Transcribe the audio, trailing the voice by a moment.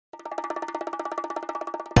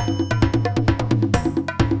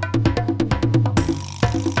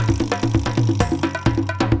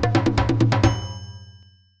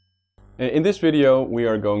In this video we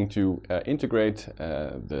are going to integrate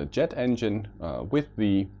the jet engine with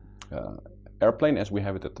the airplane as we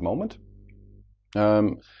have it at the moment.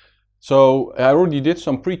 So I already did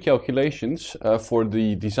some pre-calculations for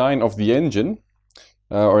the design of the engine,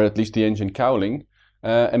 or at least the engine cowling,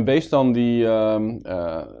 and based on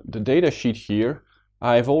the data sheet here,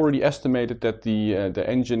 I've already estimated that the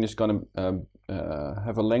engine is going to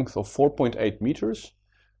have a length of 4.8 meters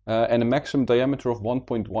and a maximum diameter of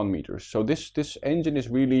 1.1 meters. So this engine is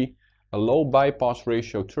really a low bypass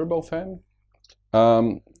ratio turbofan,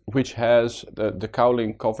 which has the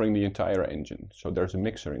cowling covering the entire engine. So there's a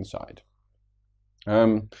mixer inside.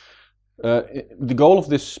 The goal of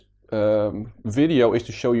this video is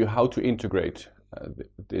to show you how to integrate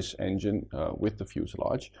this engine with the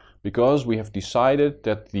fuselage, because we have decided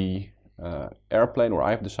that the airplane, or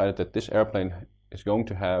I've decided that this airplane is going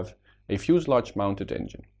to have a fuselage mounted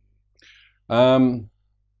engine.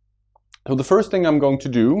 So the first thing I'm going to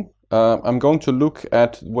do, I'm going to look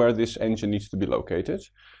at where this engine needs to be located,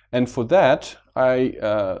 and for that I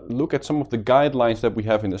look at some of the guidelines that we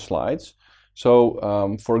have in the slides.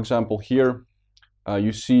 So for example, here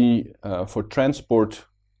you see for transport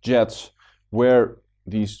jets where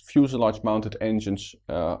these fuselage mounted engines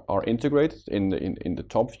are integrated in the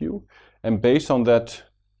top view, and based on that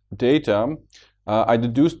data I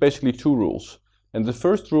deduced basically two rules. And the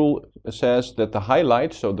first rule says that the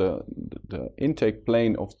highlight, so the intake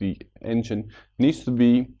plane of the engine, needs to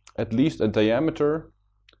be at least a diameter,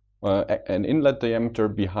 an inlet diameter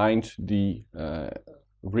behind the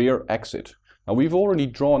rear exit. Now we've already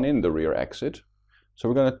drawn in the rear exit, so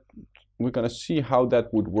we're gonna see how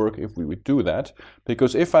that would work if we would do that.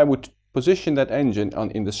 Because if I would position that engine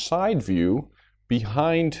in the side view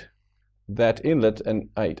behind that inlet, and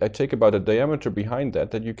I take about a diameter behind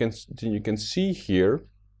that, you can see here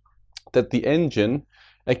that the engine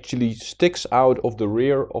actually sticks out of the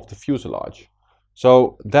rear of the fuselage.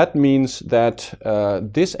 So that means that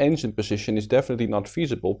this engine position is definitely not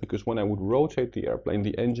feasible, because when I would rotate the airplane,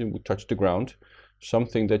 the engine would touch the ground,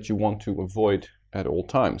 something that you want to avoid at all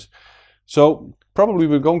times. So probably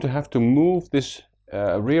we're going to have to move this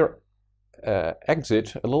rear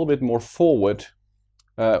exit a little bit more forward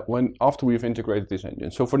after we've integrated this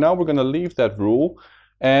engine. So for now we're going to leave that rule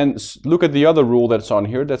and look at the other rule that's on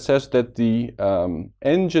here that says that the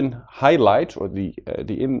engine highlight, or the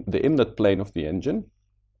inlet plane of the engine,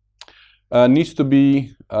 needs to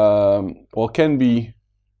be or can be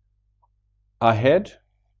ahead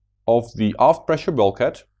of the aft pressure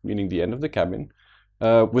bulkhead, meaning the end of the cabin,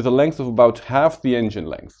 with a length of about half the engine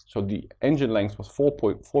length. So the engine length was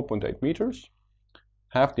 4.8 meters.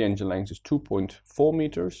 Half the engine length is 2.4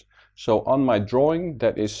 meters. So on my drawing,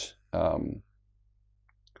 that is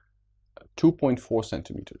 2.4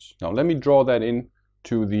 centimeters. Now let me draw that in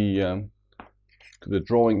to the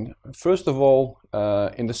drawing. First of all,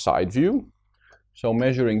 in the side view. So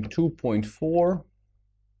measuring 2.4.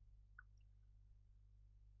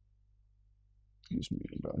 Gives me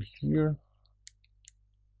about here.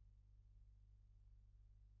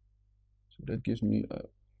 So that gives me a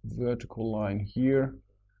vertical line here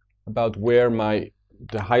about where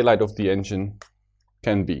the highlight of the engine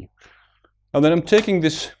can be. And then I'm taking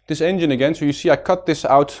this engine again, so you see I cut this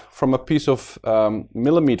out from a piece of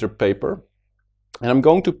millimeter paper, and I'm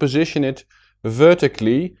going to position it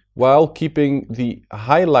vertically while keeping the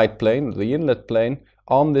highlight plane, the inlet plane,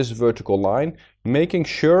 on this vertical line, making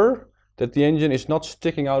sure that the engine is not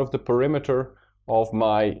sticking out of the perimeter of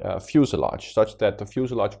my fuselage, such that the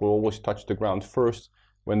fuselage will always touch the ground first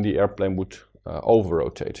when the airplane would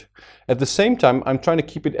over-rotate. At the same time, I'm trying to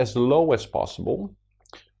keep it as low as possible,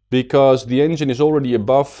 because the engine is already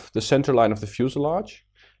above the center line of the fuselage,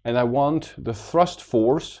 and I want the thrust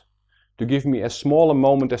force to give me as small a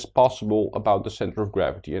moment as possible about the center of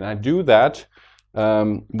gravity. And I do that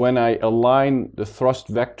when I align the thrust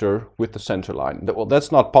vector with the center line. Well,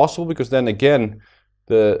 that's not possible, because then again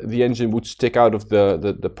the engine would stick out of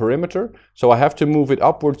the perimeter. So I have to move it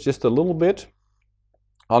upwards just a little bit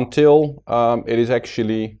until it is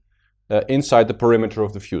actually inside the perimeter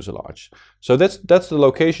of the fuselage. So that's the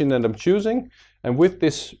location that I'm choosing, and with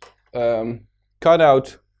this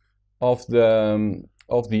cutout of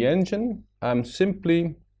the engine, I'm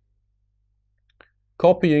simply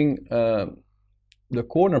copying the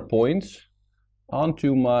corner points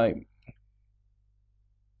onto my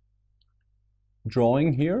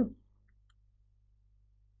drawing here.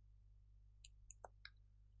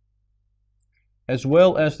 As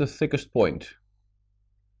well as the thickest point.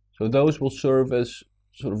 So those will serve as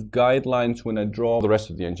sort of guidelines when I draw the rest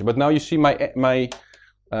of the engine. But now you see my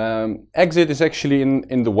exit is actually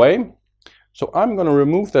in the way. So I'm going to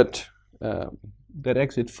remove that that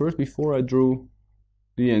exit first before I drew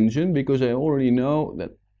the engine, because I already know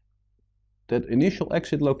that that initial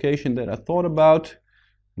exit location that I thought about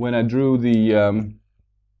when I drew the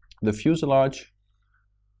fuselage,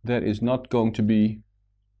 that is not going to be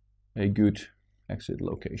a good exit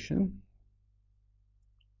location.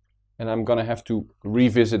 And I'm going to have to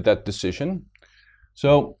revisit that decision.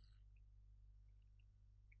 So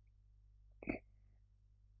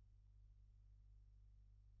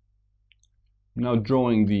now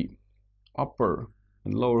drawing the upper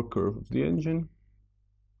and lower curve of the engine.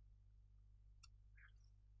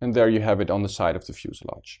 And there you have it on the side of the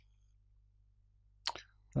fuselage.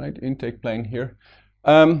 Right, intake plane here.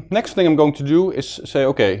 Next thing I'm going to do is say,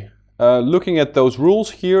 okay, looking at those rules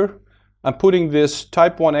here, I'm putting this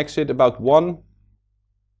type 1 exit about 1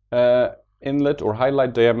 inlet or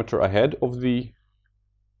highlight diameter ahead of the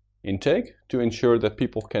intake to ensure that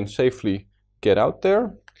people can safely get out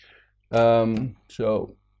there.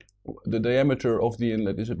 So the diameter of the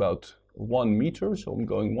inlet is about 1 meter, so I'm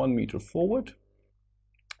going 1 meter forward.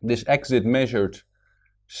 This exit measured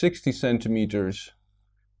 60 centimeters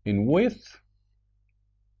in width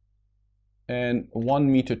and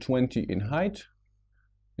 1 meter 20 in height.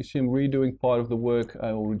 You see I'm redoing part of the work I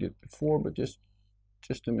already did before, but just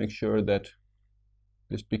to make sure that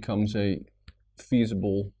this becomes a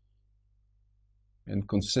feasible and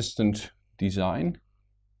consistent design.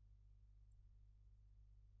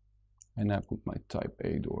 And I put my type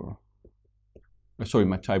A door, sorry,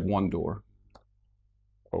 my type 1 door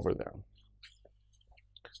over there.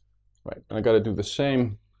 Right, and I got to do the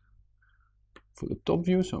same for the top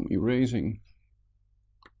view, so I'm erasing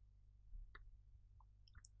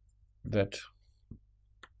that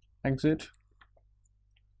exit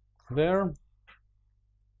there.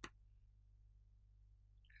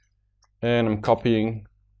 And I'm copying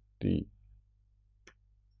the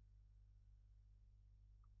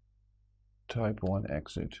type 1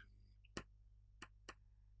 exit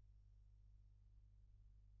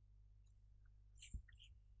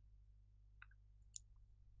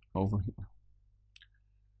over here.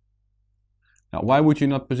 Now, why would you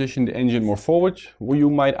not position the engine more forward? Well, you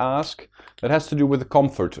might ask. That has to do with the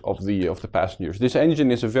comfort of the passengers. This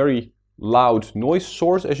engine is a very loud noise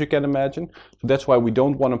source, as you can imagine. So that's why we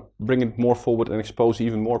don't want to bring it more forward and expose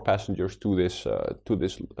even more passengers to this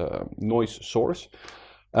noise source.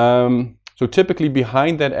 So typically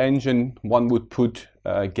behind that engine, one would put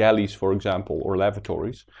galleys, for example, or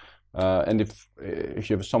lavatories. And if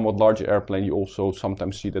you have a somewhat larger airplane, you also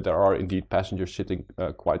sometimes see that there are indeed passengers sitting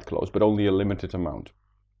quite close, but only a limited amount.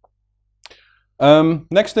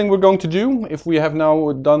 Next thing we're going to do, if we have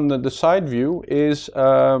now done the side view, is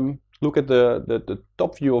look at the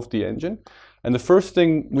top view of the engine. And the first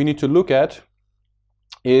thing we need to look at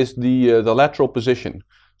is the lateral position.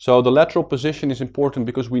 So the lateral position is important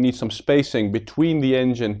because we need some spacing between the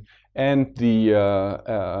engine and the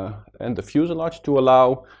fuselage to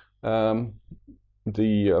allow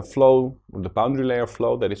the flow, the boundary layer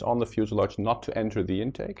flow that is on the fuselage not to enter the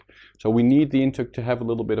intake. So we need the intake to have a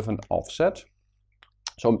little bit of an offset.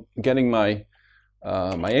 So I'm getting my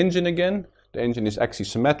engine again. The engine is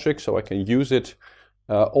axisymmetric, so I can use it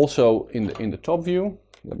also in the top view.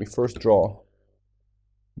 Let me first draw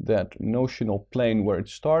that notional plane where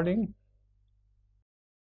it's starting.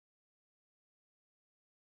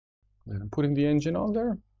 Then I'm putting the engine on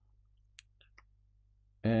there.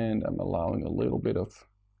 And I'm allowing a little bit of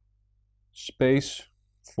space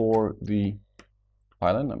for the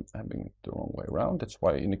pilot. I'm having it the wrong way around. That's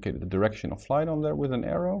why I indicated the direction of flight on there with an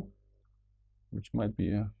arrow, which might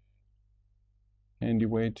be a handy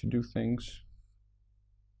way to do things.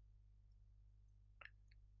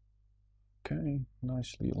 Okay,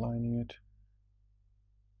 nicely aligning it.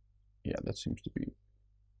 Yeah, that seems to be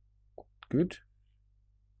good.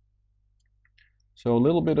 So a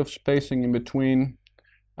little bit of spacing in between.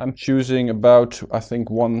 I'm choosing about, I think,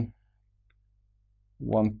 one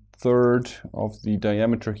third of the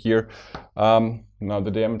diameter here. Now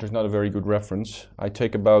the diameter is not a very good reference. I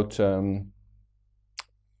take about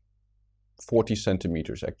 40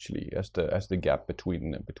 centimeters actually as the gap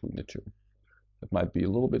between the two. It might be a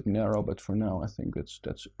little bit narrow, but for now I think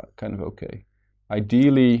that's kind of okay.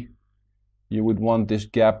 Ideally, you would want this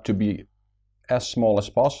gap to be as small as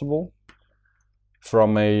possible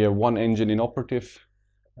from a one engine inoperative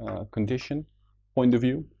condition point of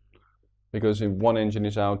view, because if one engine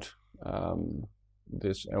is out, the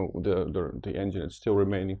engine that's still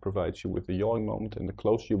remaining provides you with the yawing moment, and the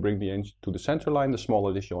closer you bring the engine to the center line, the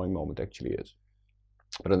smaller this yawing moment actually is.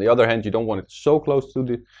 But on the other hand, you don't want it so close to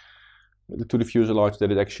to the fuselage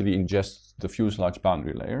that it actually ingests the fuselage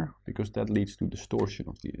boundary layer, because that leads to distortion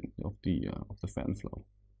of the fan flow.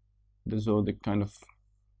 These are the kind of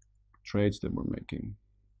trades that we're making.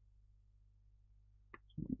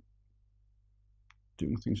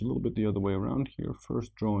 Doing things a little bit the other way around here.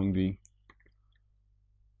 First drawing the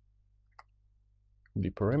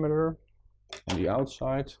perimeter on the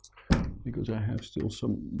outside, because I have still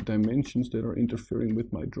some dimensions that are interfering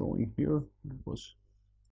with my drawing here.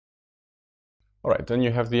 Alright, then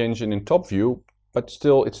you have the engine in top view, but it's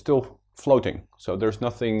still floating, so there's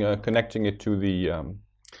nothing connecting it to the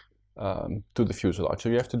fuselage. So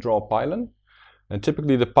you have to draw a pylon, and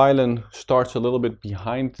typically the pylon starts a little bit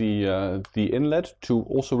behind the inlet to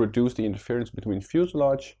also reduce the interference between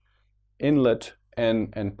fuselage, inlet,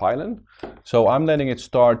 and pylon. So I'm letting it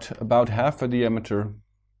start about half a diameter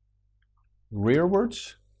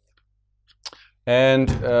rearwards, and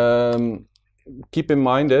keep in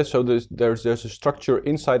mind so there's a structure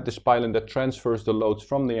inside this pylon that transfers the loads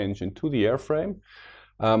from the engine to the airframe.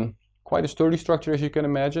 Quite a sturdy structure, as you can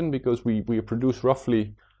imagine, because we produce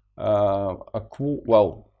roughly about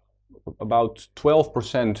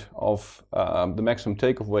 12% of the maximum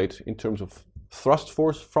takeoff weight in terms of thrust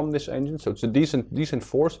force from this engine. So it's a decent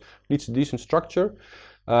force, needs a decent structure,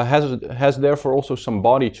 has therefore also some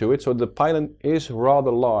body to it. So the pylon is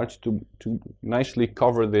rather large to nicely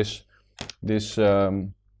cover this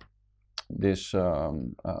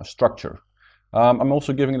structure. I'm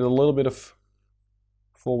also giving it a little bit of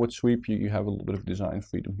forward sweep. You have a little bit of design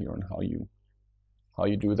freedom here on how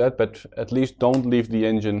you do that, but at least don't leave the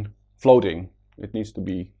engine floating. It needs to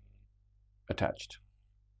be attached.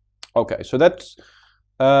 Okay, so that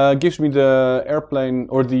gives me the airplane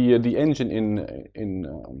or the engine in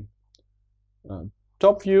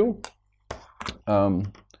top view.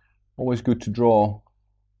 Always good to draw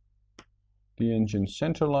the engine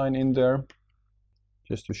center line in there,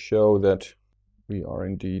 just to show that we are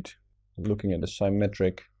indeed looking at a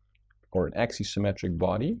symmetric or an axisymmetric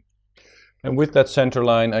body. And with that center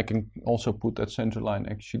line, I can also put that center line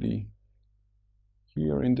actually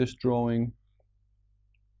here in this drawing.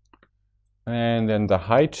 And then the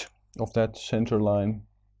height of that center line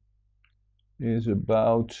is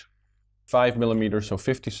about 5 millimeters, so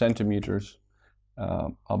 50 centimeters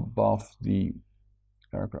above the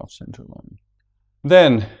aircraft center line.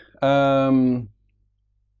 Then the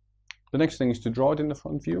next thing is to draw it in the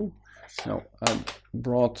front view. Now I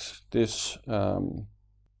brought this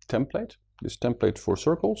template for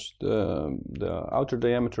circles. The outer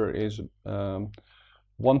diameter is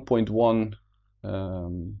 1.1.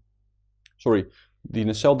 Sorry, the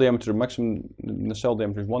nacelle diameter, maximum nacelle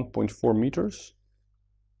diameter is 1.4 meters,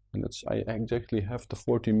 and I exactly have the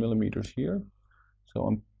 40 millimeters here. So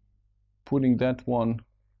I'm putting that one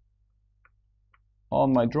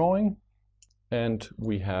on my drawing, and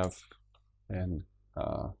we have an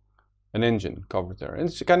engine covered there. And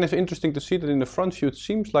it's kind of interesting to see that in the front view it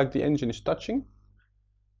seems like the engine is touching,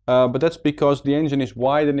 but that's because the engine is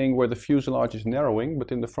widening where the fuselage is narrowing,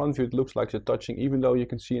 but in the front view it looks like it's touching, even though you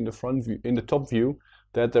can see in the front view, in the top view,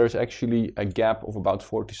 that there's actually a gap of about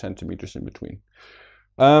 40 centimeters in between.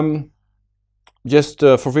 Just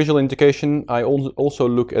for visual indication, I also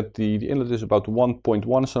look at the inlet is about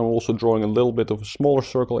 1.1, so I'm also drawing a little bit of a smaller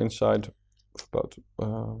circle inside of about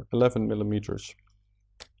 11 millimeters.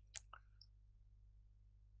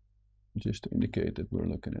 Just to indicate that we're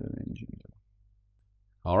looking at an engine there.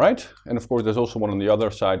 All right, and of course there's also one on the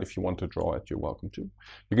other side. If you want to draw it, you're welcome to.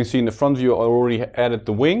 You can see in the front view I already added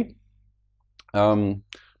the wing,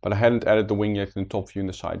 but I hadn't added the wing yet in the top view and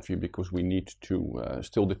the side view, because we need to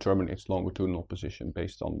still determine its longitudinal position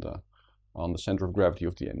based on the center of gravity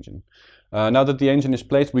of the engine. Now that the engine is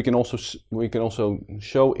placed, we can also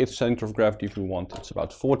show its center of gravity if we want. It's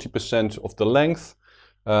about 40% of the length.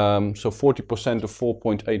 So 40% of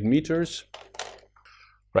 4.8 meters.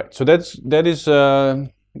 Right. So that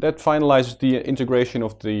finalizes the integration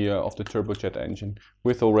of the turbojet engine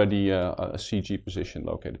with already a CG position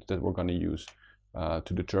located that we're going to use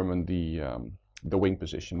to determine the wing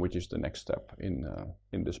position, which is the next step in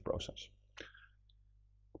this process.